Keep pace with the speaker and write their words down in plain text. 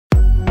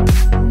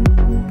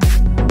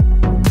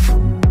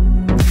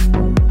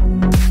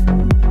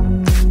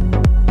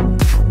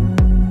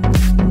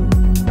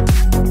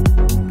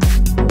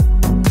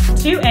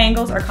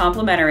are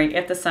complementary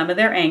if the sum of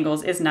their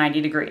angles is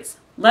 90 degrees.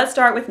 Let's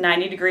start with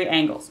 90-degree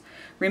angles.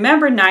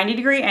 Remember,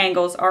 90-degree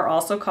angles are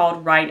also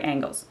called right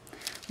angles.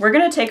 We're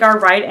going to take our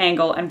right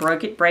angle and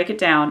break it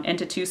down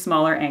into two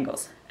smaller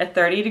angles, a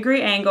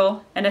 30-degree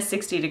angle and a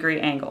 60-degree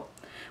angle.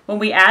 When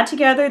we add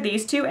together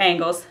these two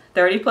angles,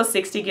 30 plus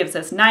 60 gives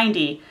us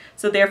 90,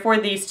 so therefore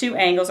these two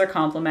angles are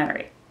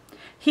complementary.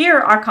 Here,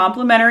 our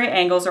complementary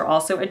angles are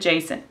also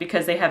adjacent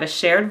because they have a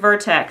shared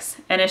vertex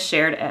and a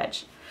shared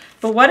edge.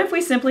 But what if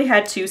we simply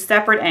had two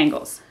separate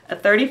angles, a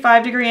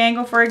 35-degree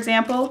angle, for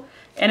example,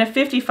 and a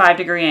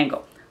 55-degree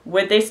angle?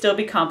 Would they still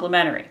be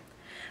complementary?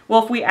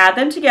 Well, if we add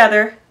them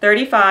together,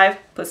 35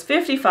 plus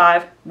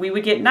 55, we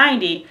would get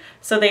 90,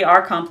 so they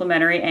are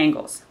complementary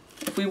angles.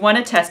 If we want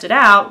to test it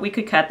out, we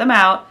could cut them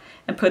out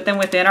and put them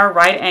within our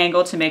right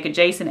angle to make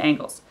adjacent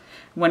angles.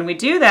 When we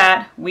do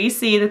that, we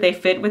see that they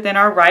fit within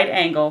our right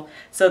angle,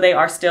 so they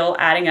are still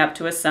adding up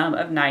to a sum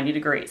of 90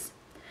 degrees.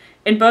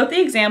 In both the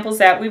examples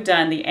that we've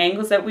done, the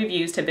angles that we've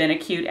used have been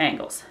acute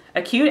angles.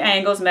 Acute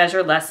angles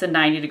measure less than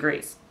 90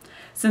 degrees.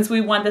 Since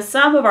we want the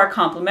sum of our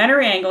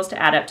complementary angles to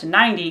add up to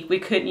 90, we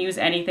couldn't use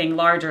anything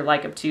larger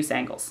like obtuse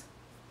angles.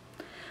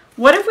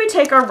 What if we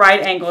take our right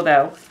angle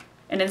though,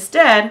 and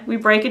instead we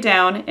break it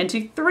down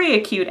into three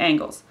acute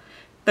angles,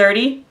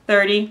 30,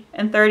 30,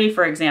 and 30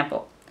 for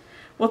example.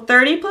 Well,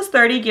 30 plus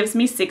 30 gives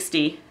me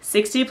 60,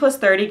 60 plus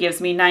 30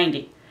 gives me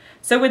 90.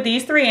 So would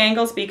these three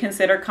angles be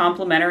considered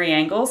complementary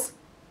angles?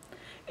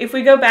 If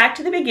we go back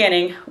to the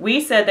beginning, we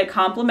said that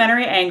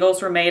complementary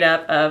angles were made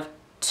up of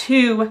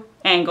two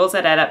angles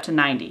that add up to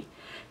 90.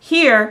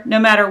 Here, no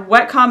matter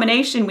what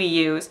combination we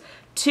use,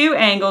 two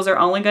angles are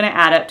only going to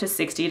add up to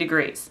 60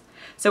 degrees.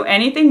 So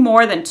anything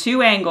more than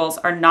two angles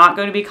are not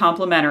going to be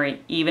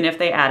complementary, even if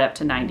they add up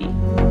to 90.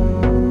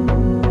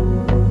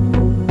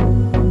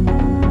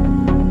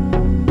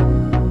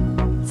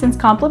 Since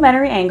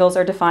complementary angles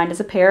are defined as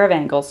a pair of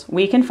angles,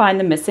 we can find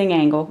the missing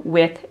angle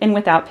with and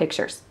without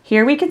pictures.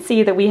 Here we can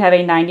see that we have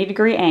a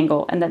 90-degree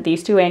angle and that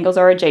these two angles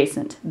are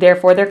adjacent,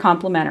 therefore they're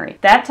complementary.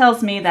 That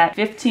tells me that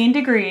 15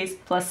 degrees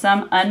plus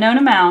some unknown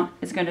amount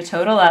is going to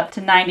total up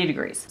to 90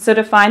 degrees. So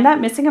to find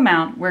that missing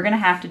amount, we're going to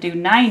have to do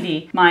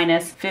 90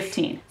 minus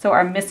 15. So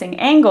our missing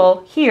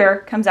angle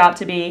here comes out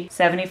to be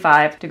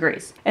 75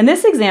 degrees. In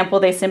this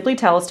example, they simply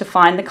tell us to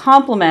find the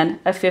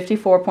complement of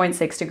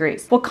 54.6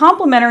 degrees. Well,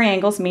 complementary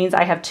angles means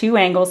I have two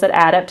angles that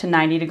add up to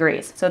 90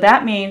 degrees. So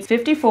that means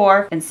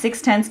 54 and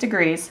 6/10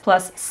 degrees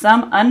plus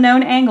some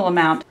unknown angle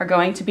amount are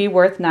going to be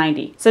worth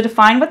 90. So to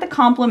find what the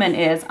complement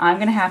is, I'm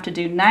going to have to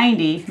do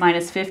 90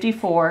 minus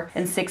 54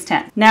 and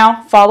 6/10.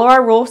 Now follow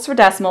our rules for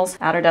decimals,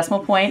 add our decimal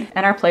point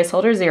and our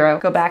placeholder 0.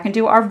 Go back and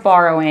do our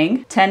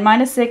borrowing. 10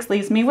 minus 6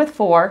 leaves me with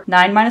 4.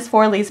 9 minus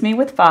 4 leaves me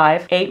with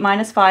 5. 8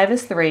 minus 5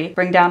 is 3.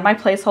 Bring down my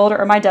placeholder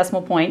or my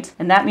decimal point,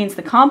 and that means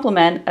the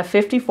complement of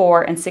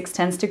 54 and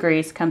 6/10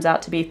 degrees comes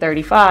out to be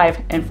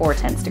 35 and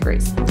 4/10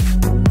 degrees.